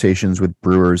conversations with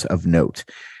brewers of note.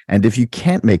 And if you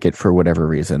can't make it for whatever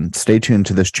reason, stay tuned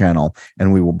to this channel,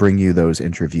 and we will bring you those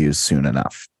interviews soon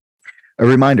enough. A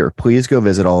reminder, please go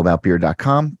visit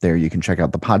allaboutbeer.com. There you can check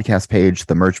out the podcast page,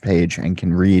 the merch page, and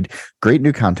can read great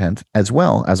new content, as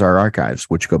well as our archives,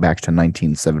 which go back to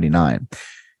 1979.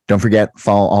 Don't forget,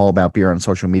 follow All About Beer on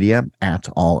social media at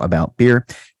All About Beer.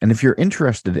 And if you're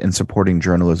interested in supporting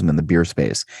journalism in the beer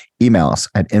space, email us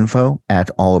at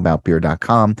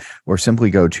info@allaboutbeer.com, or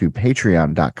simply go to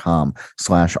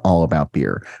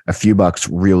patreon.com/allaboutbeer. A few bucks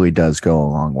really does go a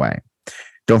long way.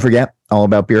 Don't forget, All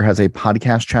About Beer has a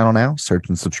podcast channel now. Search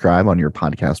and subscribe on your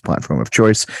podcast platform of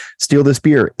choice. Steal This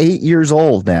Beer, 8 years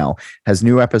old now, has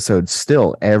new episodes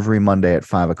still every Monday at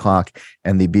 5 o'clock,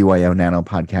 and the BYO Nano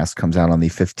podcast comes out on the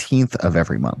 15th of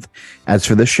every month. As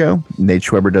for this show, Nate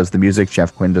Schweber does the music,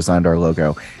 Jeff Quinn designed our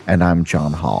logo, and I'm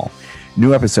John Hall.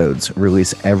 New episodes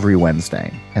release every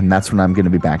Wednesday, and that's when I'm going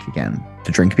to be back again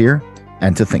to drink beer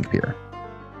and to think beer.